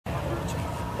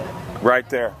Right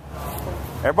there.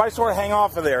 Everybody sort of hang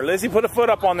off of there. Lizzie, put a foot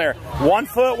up on there. 1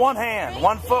 foot, 1 hand.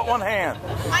 1 foot, 1 hand.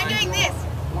 I'm doing this.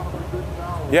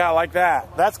 Yeah, like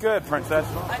that. That's good, Princess.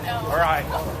 I know. All right.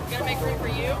 You gonna make room for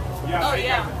you? Yeah. Oh,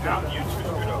 yeah. Now you two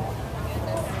scoot over.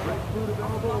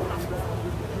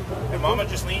 Hey, Mama,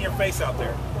 just lean your face out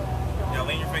there. Yeah,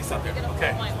 lean your face out there.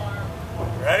 Okay.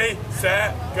 Ready,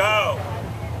 set, go.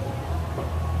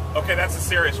 Okay, that's a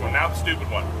serious one. Now the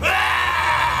stupid one.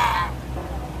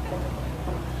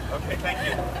 Okay, thank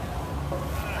you.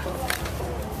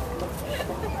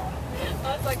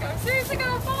 I was like, I'm seriously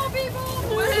gonna fall, people.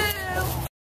 Woo!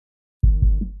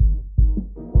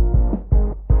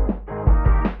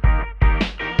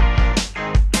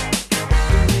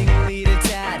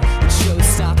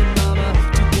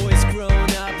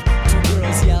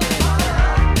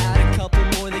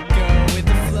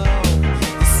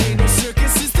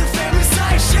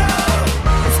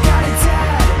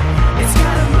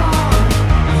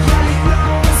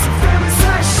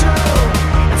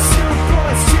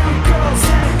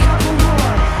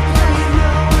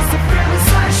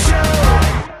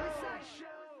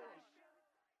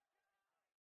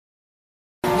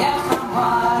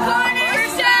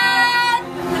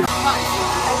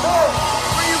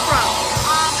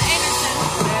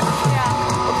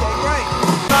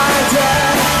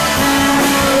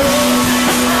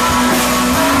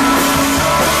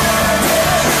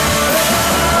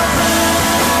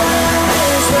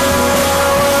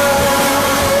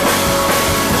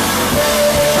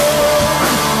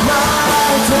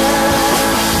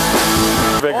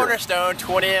 Cornerstone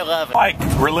 2011. Like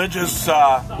religious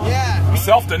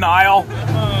self-denial.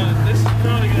 This is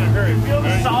probably gonna hurt. Feel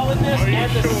the solidness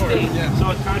and the state. Yeah. So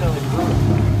it's kind of like.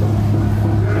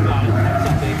 You got it. That's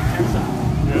something. That's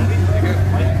something. Ready? Okay.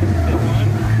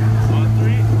 1,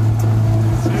 3,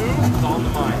 2. It's all in the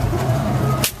mind.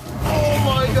 Oh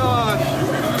my gosh.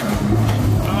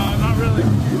 Not really.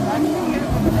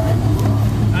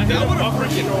 I hit him upper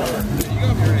shoulder. You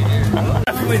gotta be right here.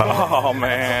 Oh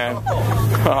man.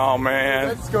 Oh man.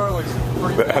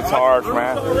 That's harsh,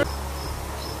 man.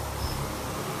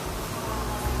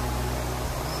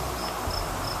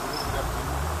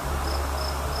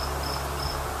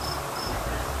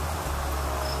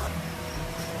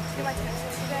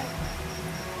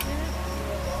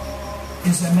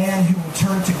 Is a man who will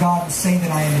turn to God and say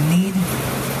that I am in need,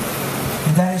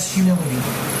 and that is humility.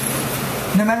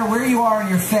 No matter where you are in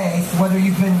your faith, whether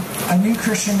you've been a new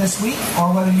Christian this week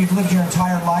or whether you've lived your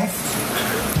entire life,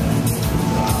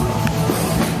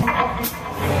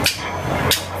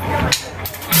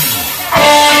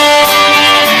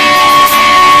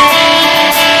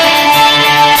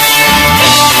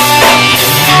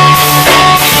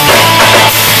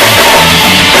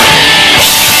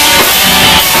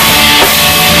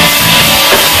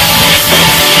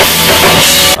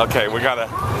 Okay, we gotta,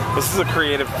 this is a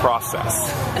creative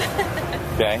process.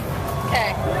 Okay?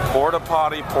 Okay. Porta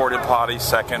potty,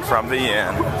 second from the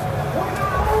end.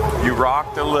 You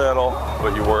rocked a little,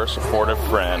 but you were a supportive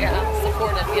friend. Yeah,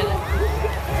 supportive, get it?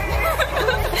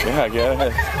 Yeah, get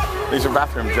it? These are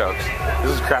bathroom jokes.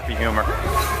 This is crappy humor.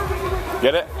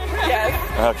 Get it? Yes.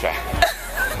 Okay.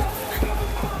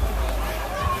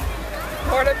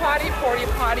 Porta potty,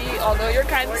 although you're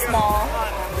kind of small.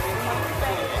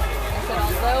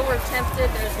 Although we're tempted,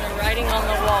 there's no writing on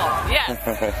the wall. Yes.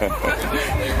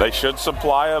 They should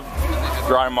supply a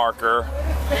dry marker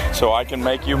so I can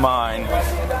make you mine.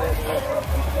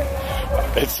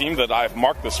 It seems that I've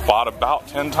marked the spot about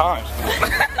 10 times.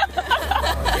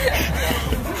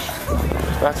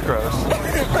 That's gross.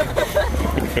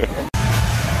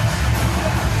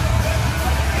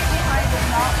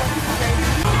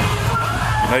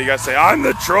 Now you gotta say, I'm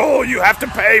the troll, you have to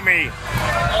pay me.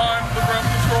 I'm the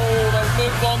grumpy troll that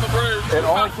lives on the bridge. It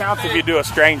only counts if you do a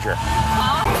stranger.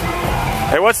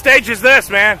 Hey, what stage is this,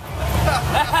 man?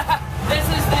 This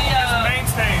is the Main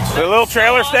stage. The little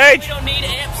trailer stage? We don't need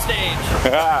amp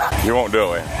stage. You won't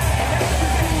do it.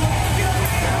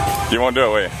 You won't do it,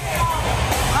 will you?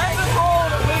 I'm the troll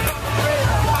that lives on the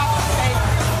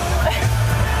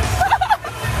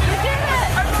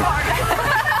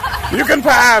bridge. You can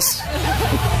pass.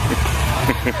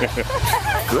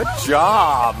 Good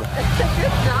job. Good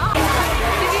job.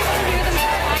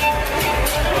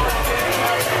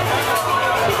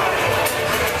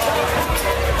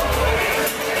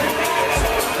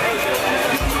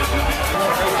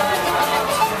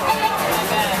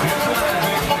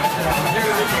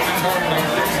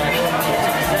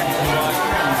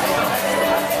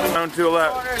 To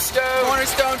left.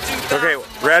 Cornerstone 2000. Okay,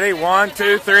 ready? 1,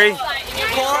 2, 3.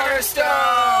 Cornerstone!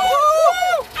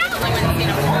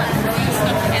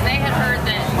 And they had heard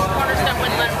that Cornerstone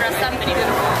wouldn't let them dress up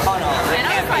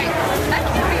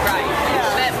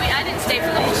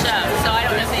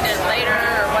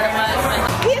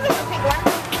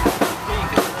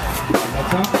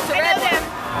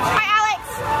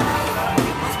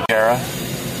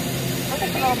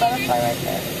little butterfly right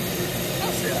there.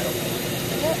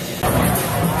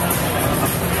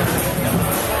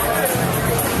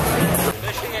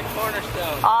 Fishing at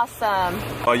Cornerstone.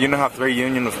 Awesome. Well, you know how 3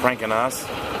 Union was pranking us?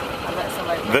 I bet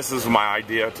somebody. This is my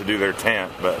idea to do their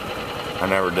tent, but I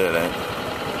never did it.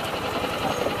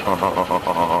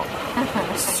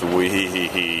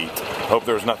 Sweet. Hope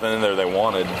there was nothing in there they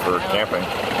wanted for camping.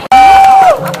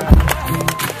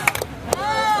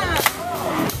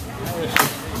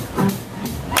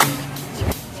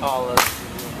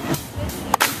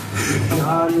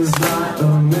 God is not a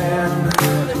man.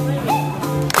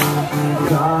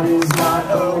 God is not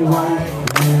a white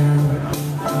man.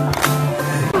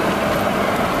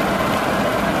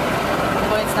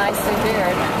 Boy, it's nice to hear.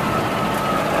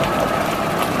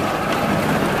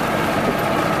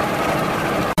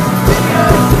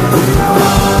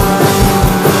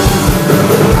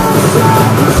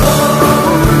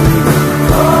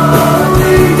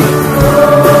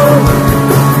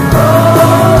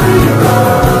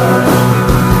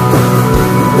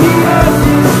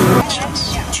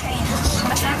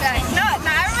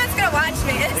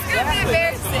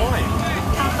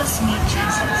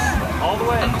 All the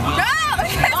way.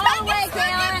 All the way,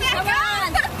 Kaylin. Come on.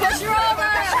 Push her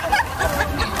over.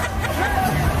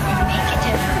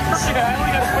 I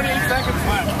only got 28 seconds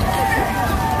left.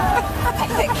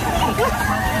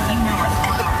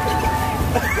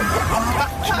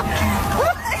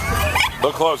 A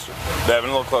little closer. Devin,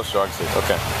 a little closer so I can see.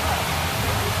 Okay.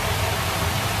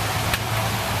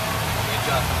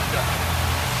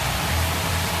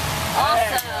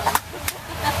 Awesome.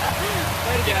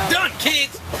 Get done,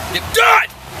 kids! Get done!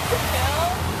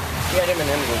 Get him an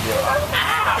interview.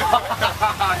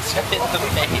 Check it in the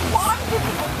face.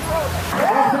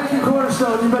 Well, thank you,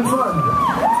 Cornerstone. You've been fun.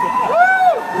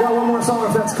 We got one more song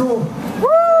if that's cool.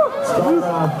 It's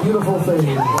called Beautiful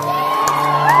Thing.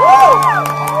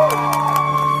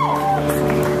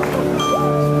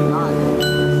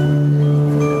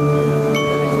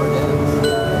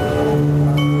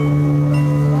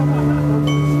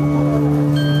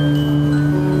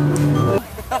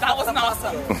 That wasn't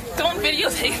awesome. Don't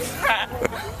videotape that.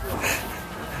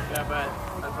 Yeah, but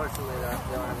unfortunately, they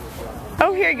don't have the show.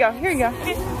 Oh, here you go. Here you go.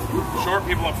 Short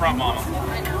people up front, Mama.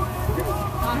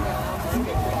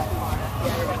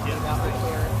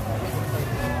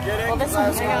 Well, this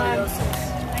one's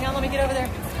hang on, let me get over there.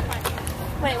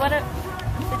 Wait, what?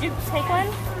 Did you take one?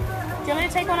 Do you want me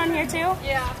to take one on here too?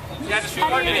 Yeah, just shoot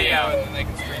our video and then they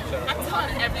can screenshot. I'm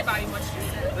telling everybody what you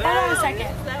said. Hold on a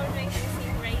second. That would make me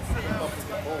seem racist.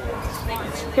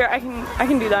 Here, I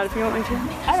can do that if you want me to.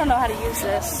 I don't know how to use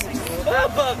this.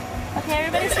 Okay,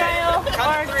 everybody smile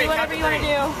or do whatever you want to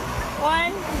do.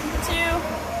 1, 2,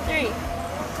 3.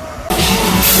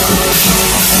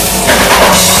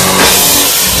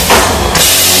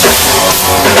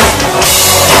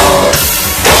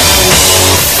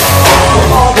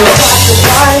 All the time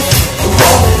tonight,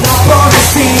 rolling up on the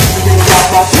scene. Got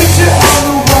my picture on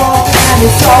the wall, and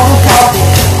it's all a copy.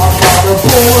 I'm on the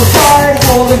boulevard,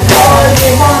 holding car,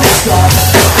 name on the side.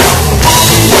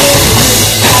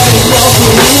 I love who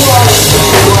you are, so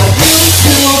what you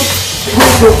do, we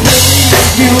will play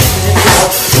with you.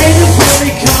 Ain't it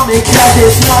really coming, cause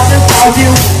it's not about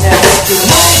you. And if you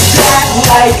like that,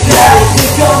 I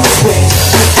think I'm